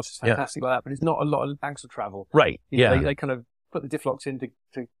everything else. It's fantastic like that, but it's not a lot of axle travel. Right. They kind of put the diff locks in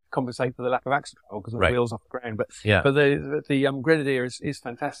to compensate for the lack of axle travel because the wheels off the ground. But the Grenadier is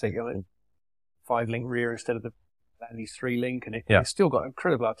fantastic. 5-link rear instead of the Landy's 3-link, and it's still got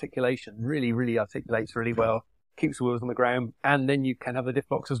incredible articulation. Really, really articulates really well. Keeps the wheels on the ground, and then you can have the diff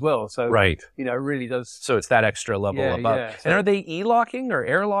locks as well. So, it really does. So it's that extra level above. Yeah. And are they e-locking or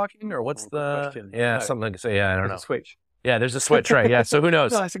air locking, or what's the? Question. Something. So I don't know. Switch. Yeah, there's a switch, right? Yeah. So who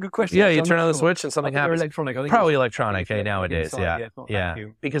knows? No, that's a good question. Yeah, you turn on the switch and something happens. Electronic. I think Probably electronic nowadays. Yeah.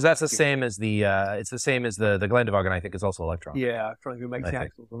 Because that's the same as the the Glendivagan. I think is also electronic. Yeah, I'm trying to make the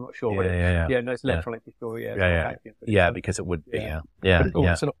axles. I'm not sure. No, it's electronic for sure. Yeah, because it would be. Yeah.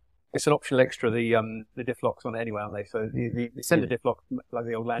 It's an optional extra. The diff locks on it anyway, aren't they? So they send the diff lock like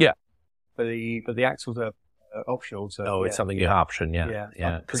the old Land. Yeah. But the axles are optional. So it's something you option.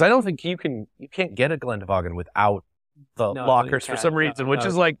 Yeah. Because I don't think you can't get a Glendevagen without the lockers for some reason, which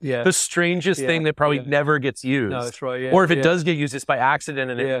is like the strangest thing that probably never gets used. No, that's right. Yeah. Or if it does get used, it's by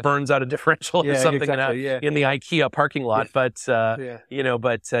accident and it burns out a differential or something in the IKEA parking lot. But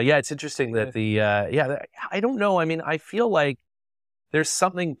it's interesting that I don't know. I mean, I feel like there's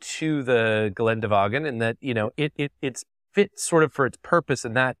something to the Glendevagen in that, it's fit sort of for its purpose,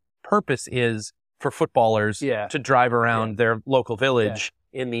 and that purpose is for footballers to drive around their local village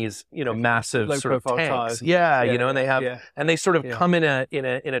in these, massive low sort of tanks. Tires. And they have, and they sort of come in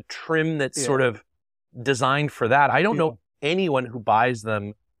a trim that's sort of designed for that. I don't know anyone who buys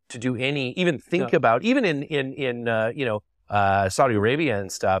them to do even think about, even in Saudi Arabia and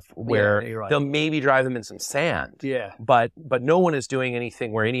stuff, where they'll maybe drive them in some sand. Yeah. But no one is doing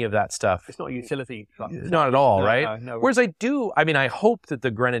anything where any of that stuff. It's not a utility truck. Not at all, right? No. Whereas I hope that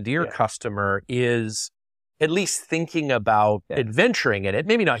the Grenadier customer is at least thinking about adventuring in it.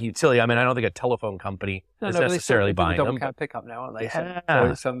 Maybe not utility. I mean, I don't think a telephone company is necessarily buying them. Double cab pickup now, aren't they?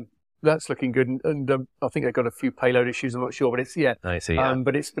 Yeah. So that's looking good, and I think they've got a few payload issues. I'm not sure, but it's I see. Yeah.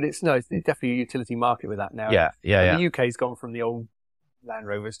 But it's definitely a utility market with that now. Yeah. The UK's gone from the old Land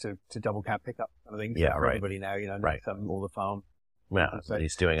Rovers to double cab pickup kind of thing. Yeah, right. Everybody now, all the farm. Yeah, so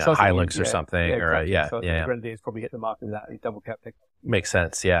he's doing a Hilux or something, Grenadiers probably hit the market with that double cab pickup. Makes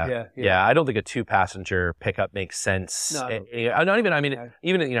sense, yeah. I don't think a 2-passenger pickup makes sense. No. Even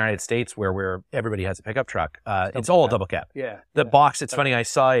in the United States, where everybody has a pickup truck, it's all double cab. Yeah. The box. It's funny. I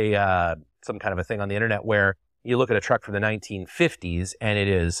saw some kind of a thing on the internet where you look at a truck from the 1950s, and it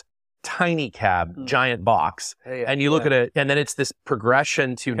is tiny cab, giant box, and you look at it, and then it's this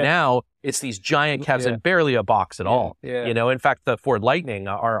progression to now it's these giant cabs and barely a box at all. In fact, the Ford Lightning,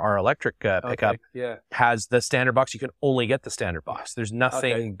 our electric pickup, has the standard box. You can only get the standard box. There's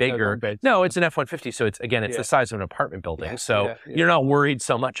nothing bigger. No, it's an F-150, so it's the size of an apartment building. So you're not worried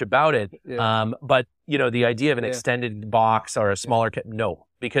so much about it. But the idea of an extended box or a smaller cab, no,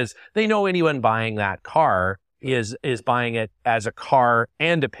 because they know anyone buying that car is buying it as a car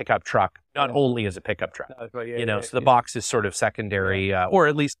and a pickup truck, not only as a pickup truck. So the box is sort of secondary, or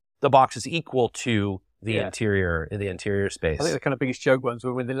at least the box is equal to the interior space. I think the kind of biggest joke ones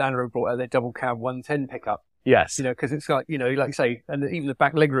were when the Land Rover brought out their double cab 110 pickup. Yes. Because it's like, like you say, and even the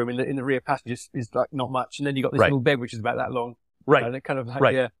back legroom in the rear passengers is like not much. And then you got this little bed, which is about that long. Right. And it kind of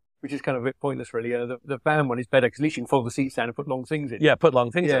which is kind of a bit pointless, really. The van one is better because at least you can fold the seats down and put long things in. Yeah, put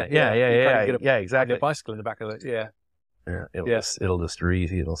long things in it. Yeah, exactly. A bicycle in the back of it. Yeah. It'll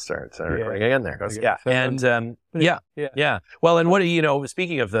start again. There it goes. So, Well, and what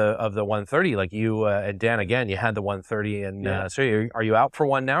speaking of the 130, like you and Dan again, you had the 130, and so are you out for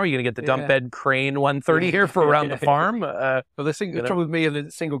one now? Are you going to get the dump bed crane 130 here for around the farm? Well, the trouble with me and the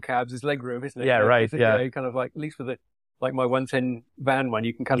single cabs is leg room, isn't it? Yeah, right. Kind of like, at least with like my 110 van one,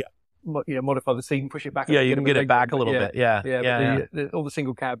 you can kind of modify the seat and push it back. Yeah, you can get it back a little bit. All the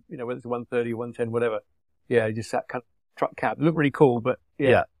single cab, whether it's 130, 110, whatever. Yeah, just that kind of truck cab. They look really cool, but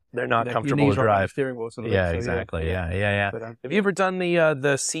they're not comfortable to drive. Steering wheel sort of exactly. But, have you ever done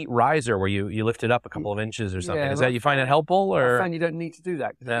the seat riser where you lift it up a couple of inches or something? Is that you find it helpful, or? I found you don't need to do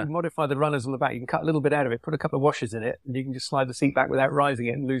that. You modify the runners on the back. You can cut a little bit out of it, put a couple of washers in it, and you can just slide the seat back without rising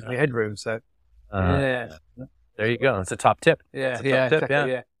it and losing your headroom. So there you go. It's a top tip. You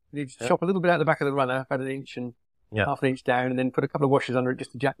need to chop a little bit out the back of the runner, about an inch and half an inch down, and then put a couple of washers under it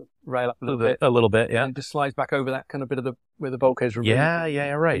just to jack the rail up a little bit. A little bit, yeah. And it just slides back over that kind of bit of where the bulkhead's removed.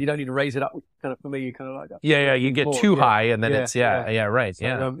 Yeah, right. You don't need to raise it up. Kind of, for me, you kind of like that. Yeah, you get too high, and then it's right.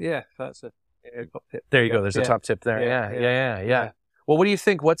 So, so that's a top tip. There you go. There's a top tip there. Yeah. Well, what do you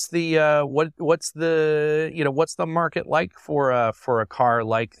think? What's the what's the market like for a car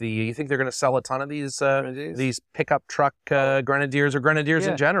like the? You think they're going to sell a ton of these pickup truck Grenadiers or Grenadiers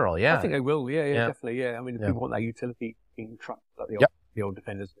in general? Yeah, I think they will. Yeah, definitely. Yeah, I mean, if people want that utility truck, like the old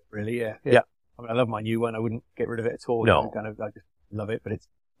Defenders, really. Yeah. I mean, I love my new one. I wouldn't get rid of it at all. No, I just love it. But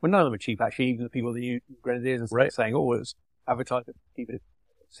none of them are cheap actually. Even the people that use Grenadiers and stuff saying, "Oh, it's advertised to keep it at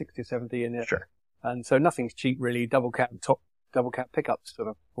 60 or 70," and sure. And so nothing's cheap really. Double cab pickups sort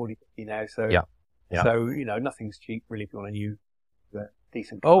of 40, 50 now. So So nothing's cheap really if you want a new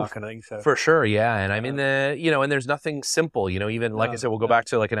decent car kind of thing. So for sure, and I mean and there's nothing simple. Even like I said, we'll go back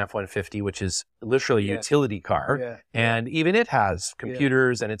to like an F-150, which is literally a utility car, and even it has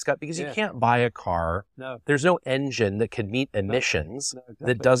computers and it's got because you can't buy a car. No, there's no engine that could meet emissions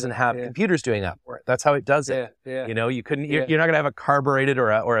that doesn't have computers doing that for it. That's how it does it. You couldn't. You're not going to have a carbureted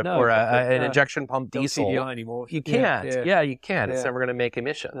or an injection pump diesel CDI anymore. You can't. You can't. It's never going to make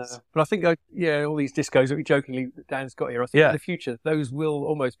emissions. But I think all these discos that we jokingly Dan's got here. I think in the future those will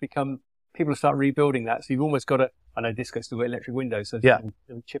almost become people start rebuilding that. So you've almost got I know Disco's still got electric windows, so there's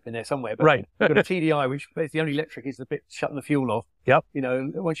a chip in there somewhere. But you've got a TDI, which is the only electric is the bit shutting the fuel off. Yep.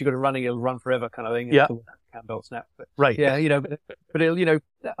 Once you've got it running, it'll run forever kind of thing. Yeah. Cam belt snap. But, right. Yeah, but it'll,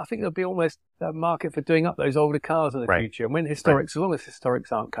 I think there'll be almost a market for doing up those older cars in the future. And when as long as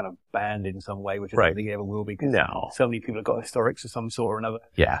historics aren't kind of banned in some way, which I don't think it ever will be, because so many people have got historics of some sort or another.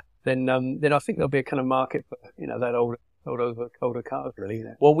 Yeah. Then I think there'll be a kind of market for, that older cars, really.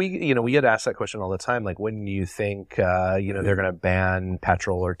 Well, we get asked that question all the time. Like, when do you think, they're going to ban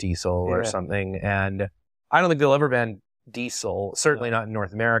petrol or diesel or something? And I don't think they'll ever ban diesel, certainly not in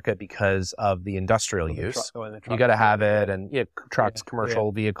North America, because of the industrial use. You got to have it, and trucks,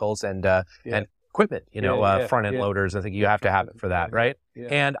 commercial vehicles, and equipment, front end loaders. I think you have to have it for that, right? Yeah.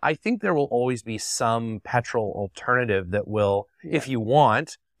 And I think there will always be some petrol alternative that will, if you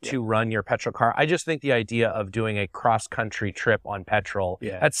want to run your petrol car. I just think the idea of doing a cross-country trip on petrol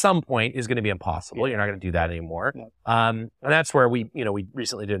at some point is going to be impossible. You're not going to do that anymore. And that's where we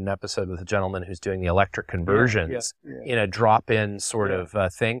recently did an episode with a gentleman who's doing the electric conversions in a drop-in sort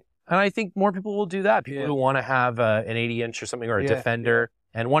of thing. And I think more people will do that. People who want to have an 80-inch or something, or a Defender,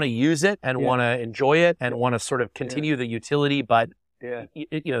 and want to use it and want to enjoy it and want to sort of continue the utility, but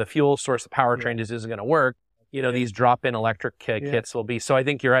the fuel source, the powertrain just isn't going to work. These drop-in electric kits will be. So I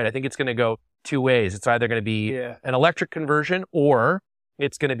think you're right. I think it's going to go two ways. It's either going to be an electric conversion, or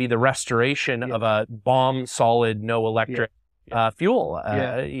it's going to be the restoration of a bomb solid, no electric fuel,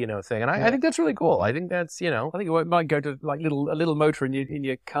 thing. And I think that's really cool. I think that's, I think it might go to like a little motor in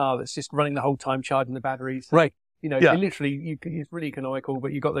your car that's just running the whole time, charging the batteries. Right. Literally, it's really economical,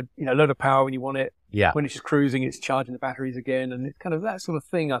 but you've got the, load of power when you want it. Yeah. When it's just cruising, it's charging the batteries again. And it's kind of that sort of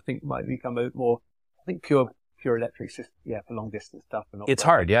thing, I think, might become a more, I think pure electrics, just for long distance stuff. And it's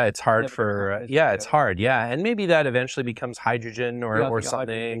hard, it's hard for it's hard, and maybe that eventually becomes hydrogen or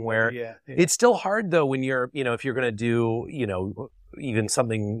something where it's still hard though when you're if you're going to do even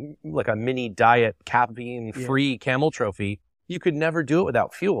something like a mini diet caffeine free Camel Trophy, you could never do it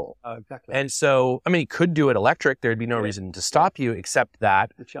without fuel. Exactly. And so, I mean, you could do it electric. There'd be no reason to stop you, except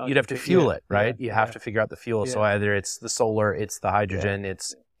that you'd have to fuel it, right? You have to figure out the fuel. So either it's the solar, it's the hydrogen,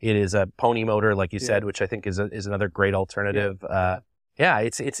 it is a pony motor, like you said, which I think is another great alternative.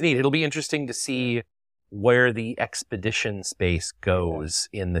 It's neat. It'll be interesting to see where the expedition space goes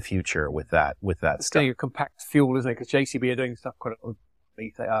in the future with that it's stuff. It's compact fuel, isn't it? Because JCB are doing stuff quite a lot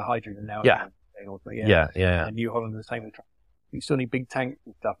with hydrogen now. And New Holland is the same with trucks. You still need big tanks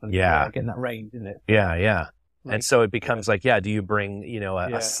and stuff, and getting that range, isn't it? Yeah. And so it becomes like, do you bring,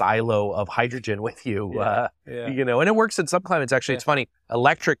 a silo of hydrogen with you? And it works in some climates. Actually, it's funny.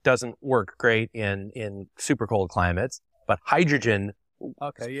 Electric doesn't work great in super cold climates, but hydrogen,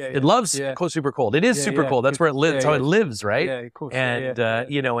 it loves super cold. It is super cold. That's where it lives. That's how it lives, right? Yeah, of course. And,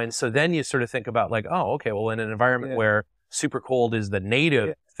 and so then you sort of think about like, well, in an environment where super cold is the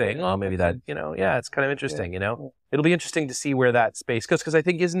native thing, maybe that, it's kind of interesting, It'll be interesting to see where that space goes, because I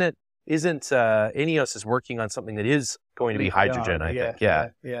think, isn't Ineos is working on something that is going to be hydrogen, I think.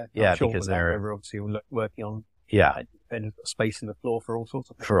 Yeah, sure, because they're obviously working on space in the floor for all sorts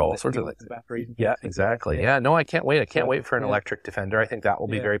of things. For all sorts of things. Batteries. Exactly. Yeah, no, I can't wait. I can't wait for an electric Defender. I think that will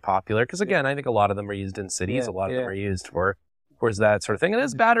be very popular, because again, I think a lot of them are used in cities. A lot of them are used for that sort of thing. And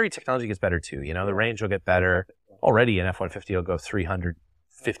as battery technology gets better too, the range will get better. Already an F-150 will go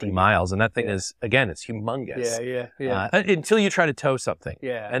 350 miles, and that thing is, again, it's humongous. Until you try to tow something.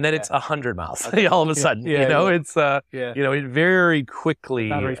 And then it's 100 miles all of a sudden. It's it very quickly.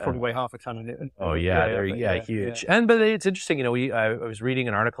 Batteries probably weigh half a ton in it. They're huge. But it's interesting. I was reading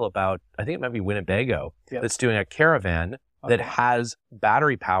an article about, I think it might be Winnebago, that's doing a caravan that has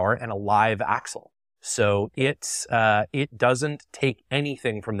battery power and a live axle. So it doesn't take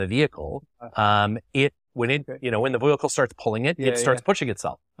anything from the vehicle. When the vehicle starts pulling it, it starts pushing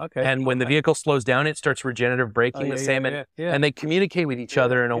itself. And when the vehicle slows down, it starts regenerative braking the same. And they communicate with each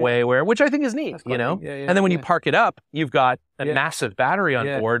other in a way which I think is neat, And then when you park it up, you've got a massive battery on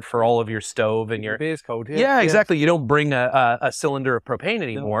board for all of your stove and your beer's cold. Exactly. You don't bring a cylinder of propane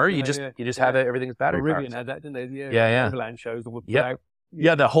anymore. You just have it. Everything's battery powered. Rivian had that, didn't they? Overland shows.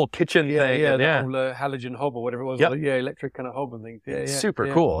 The whole kitchen thing. The whole halogen hob or whatever it was. Electric kind of hob and things.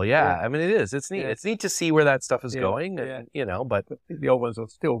 Super cool. I mean, it is. It's neat. It's neat to see where that stuff is going. But the old ones will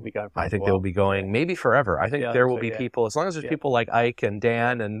still be going. I think they'll be going maybe forever. I think there will be people, as long as there's people like Ike and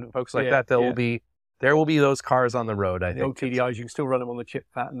Dan and folks like that, there will be those cars on the road, I think. The old TDIs, you can still run them on the chip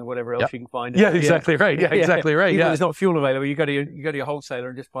fat and whatever else you can find. Exactly right. Exactly right. Even if there's not fuel available, you go to your wholesaler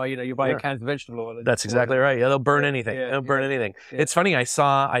and just buy, you buy a can of vegetable oil. That's exactly right. They'll burn anything. They'll burn anything. It's funny,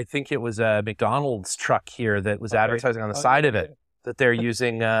 I think it was a McDonald's truck here that was advertising on the side of it. that they're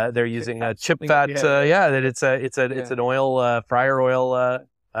using chip fat. That it's an oil fryer oil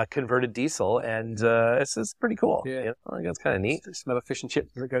converted diesel, and it's pretty cool. Yeah, I think that's kind of neat. Smell of fish and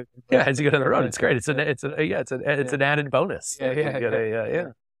chips as it goes. As you go down the road, it's great. It's an added bonus.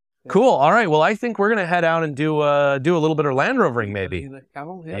 Yeah. Cool. All right. Well, I think we're gonna head out and do a little bit of Land Rovering, maybe.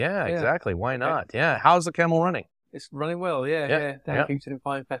 Camel. Yeah, exactly. Why not? Yeah. How's the Camel running? It's running well. Yeah. Dan keeps it in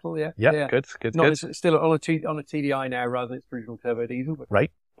fine fettle. Yeah. Good. It's still on a TDI now rather than its original turbo diesel. But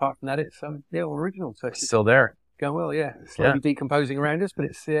right. Apart from that, it's original. So it's still there. Going well, yeah. Slowly decomposing around us, but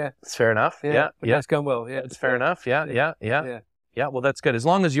it's it's fair enough. Yeah. It's going well. Yeah, it's fair enough. Yeah. Well, that's good. As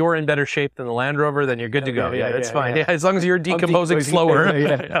long as you're in better shape than the Land Rover, then you're good to go. Yeah, that's fine. Yeah, as long as you're decomposing slower.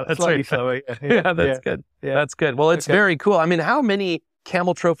 That's right. Slower. That's good. Yeah, that's good. Well, it's very cool. I mean, how many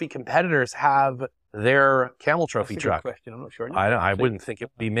Camel Trophy competitors have their Camel Trophy truck? Good question. I'm not sure. I wouldn't think it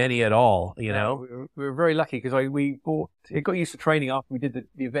would be many at all. You know, we were very lucky because we bought. It got used to training after we did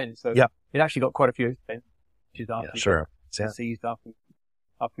the event, so it actually got quite a few events. Sure. Seized after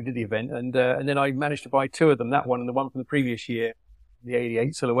we did the event, and then I managed to buy two of them. That one and the one from the previous year, the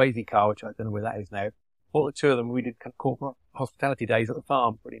 '88 Sulawesi car, which I don't know where that is now. Bought the two of them. We did kind of corporate hospitality days at the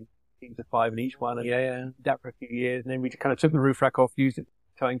farm, putting teams of 5 in each one, and did that for a few years. And then we kind of took the roof rack off, used it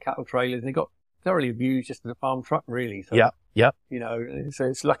towing cattle trailers, and it got thoroughly abused just as a farm truck, really. So, you know, so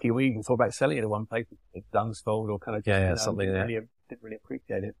it's lucky we even thought about selling it at one place, Dunsfold or kind of something there. Didn't really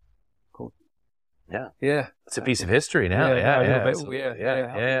appreciate it. Cool. Yeah. It's a piece of history now.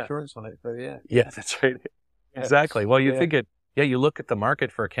 Insurance on it. So Yeah, that's right. Exactly. Well, you think it. Yeah, you look at the market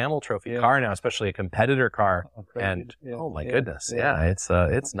for a Camel Trophy car now, especially a competitor car, and oh my goodness, it's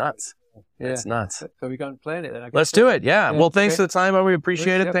nuts. It's nuts. So we go and plan it then. Let's do it. Yeah. Well, thanks for the time. We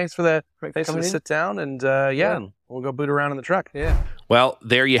appreciate it. Thanks for the sit down, and we'll go boot around in the truck. Yeah. Well,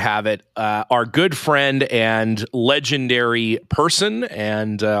 there you have it. Our good friend and legendary person,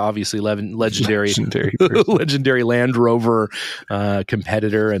 and obviously legendary legendary Land Rover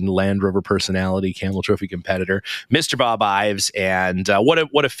competitor and Land Rover personality, Camel Trophy competitor, Mr. Bob Ives. And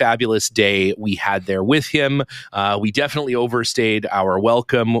what a fabulous day we had there with him. We definitely overstayed our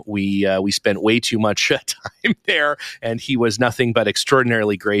welcome. We spent way too much time there, and he was nothing but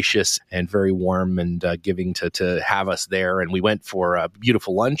extraordinarily gracious and very warm and giving to have us there. And we went for a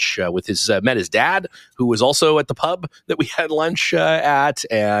beautiful lunch with met his dad, who was also at the pub that we had lunch at,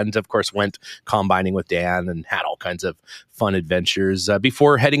 and of course went combining with Dan and had all kinds of fun adventures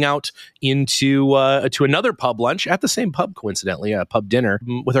before heading out into to another pub lunch at the same pub, coincidentally, a pub dinner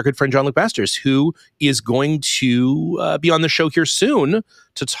with our good friend John Luke Masters, who is going to be on the show here soon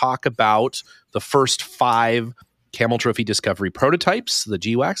to talk about the first 5 Camel Trophy Discovery prototypes, the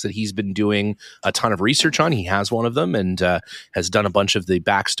GWACs, that he's been doing a ton of research on. He has one of them and has done a bunch of the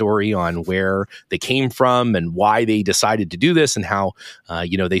backstory on where they came from and why they decided to do this, and how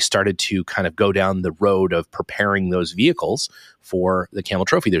they started to kind of go down the road of preparing those vehicles for the Camel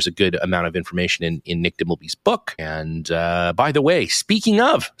Trophy. There's a good amount of information in Nick Dimbleby's book. And by the way, speaking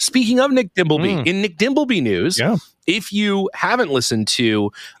of Nick Dimbleby, in Nick Dimbleby news, if you haven't listened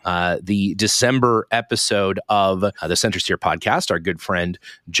to the December episode of the Center Steer podcast, our good friend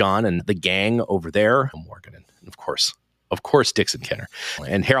John and the gang over there, Morgan and of course Dixon Kenner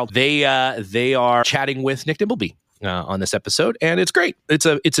and Harold, they are chatting with Nick Dimbleby on this episode, and it's great. It's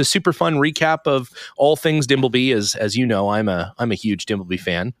a super fun recap of all things Dimbleby. As you know, I'm a huge Dimbleby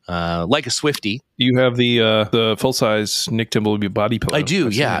fan, like a Swiftie. You have the full size Nick Dimbleby body pillow. I do.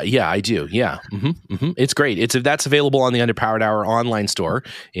 I do. Yeah. It's great. That's available on the Underpowered Hour online store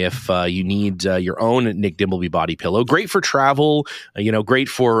if you need your own Nick Dimbleby body pillow. Great for travel. Great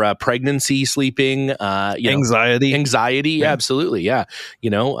for pregnancy, sleeping, anxiety. Yeah. Absolutely. Yeah.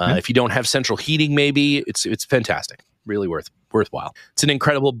 If you don't have central heating, maybe it's fantastic. Really worthwhile. It's an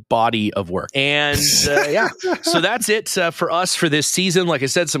incredible body of work. And so that's it for us for this season. Like I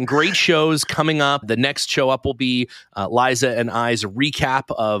said, some great shows coming up. The next show up will be Liza and I's recap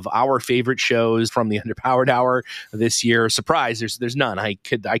of our favorite shows from the Underpowered Hour this year. Surprise, there's none. I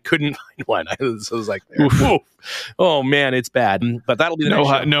couldn't find one. I was like, oh man, it's bad. But that'll be the next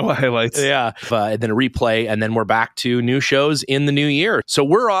show. No highlights. Yeah. And then a replay, and then we're back to new shows in the new year. So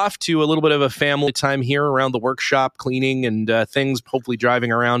we're off to a little bit of a family time here around the workshop, cleaning and things, hopefully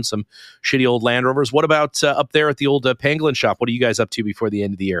driving around some shitty old Land Rovers. What about up there at the old Pangolin shop? What are you guys up to before the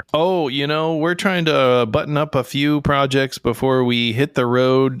end of the year? Oh, we're trying to button up a few projects before we hit the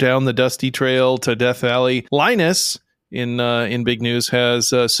road down the dusty trail to Death Valley. Linus, in big news,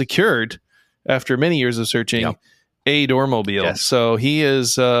 has secured, after many years of searching, a Doormobile. Yes. So he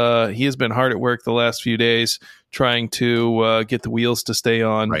has been hard at work the last few days trying to get the wheels to stay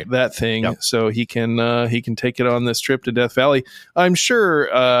on that thing, so he can take it on this trip to Death Valley. I'm sure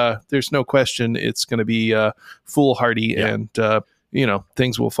there's no question it's going to be foolhardy and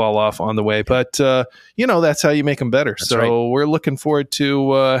things will fall off on the way, but that's how you make them better. That's we're looking forward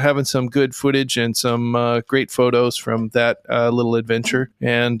to having some good footage and some great photos from that little adventure,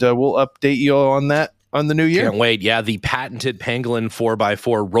 and we'll update you on that on the new year. Can't wait. Yeah, the patented Pangolin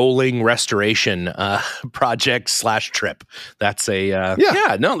 4x4 rolling restoration project / trip. That's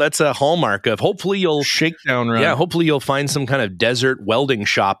that's a hallmark of hopefully you'll shakedown run. Yeah, hopefully you'll find some kind of desert welding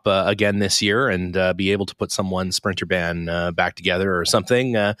shop again this year and be able to put someone Sprinter band back together or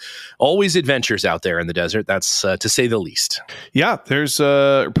something. Always adventures out there in the desert. That's to say the least. Yeah, there's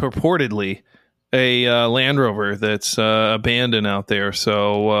purportedly a Land Rover that's abandoned out there.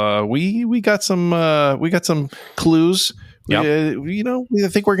 So we got some clues. Yep. I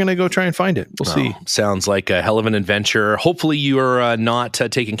think we're going to go try and find it. We'll see. Sounds like a hell of an adventure. Hopefully you are not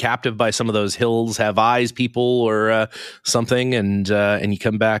taken captive by some of those hills have eyes people or something, and you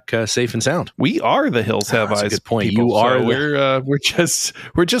come back safe and sound. We are the hills have eyes. A good point. People, you are. So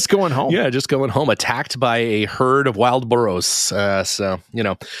we're just going home. Yeah, just going home. Attacked by a herd of wild burros. So it's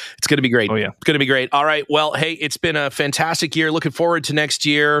going to be great. Oh yeah, it's going to be great. All right. Well, hey, it's been a fantastic year. Looking forward to next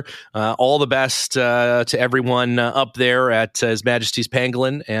year. All the best to everyone up there at His Majesty's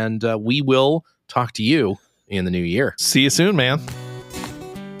Pangolin, and we will talk to you in the new year. See you soon, man.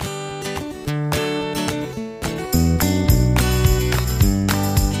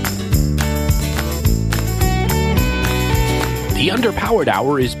 The Underpowered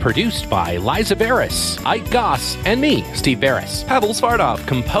Hour is produced by Liza Barris, Ike Goss, and me, Steve Barris. Pavel Svardov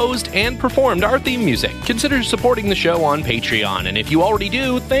composed and performed our theme music. Consider supporting the show on Patreon, and if you already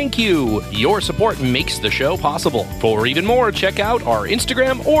do, thank you. Your support makes the show possible. For even more, check out our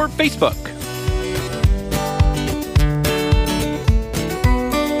Instagram or Facebook.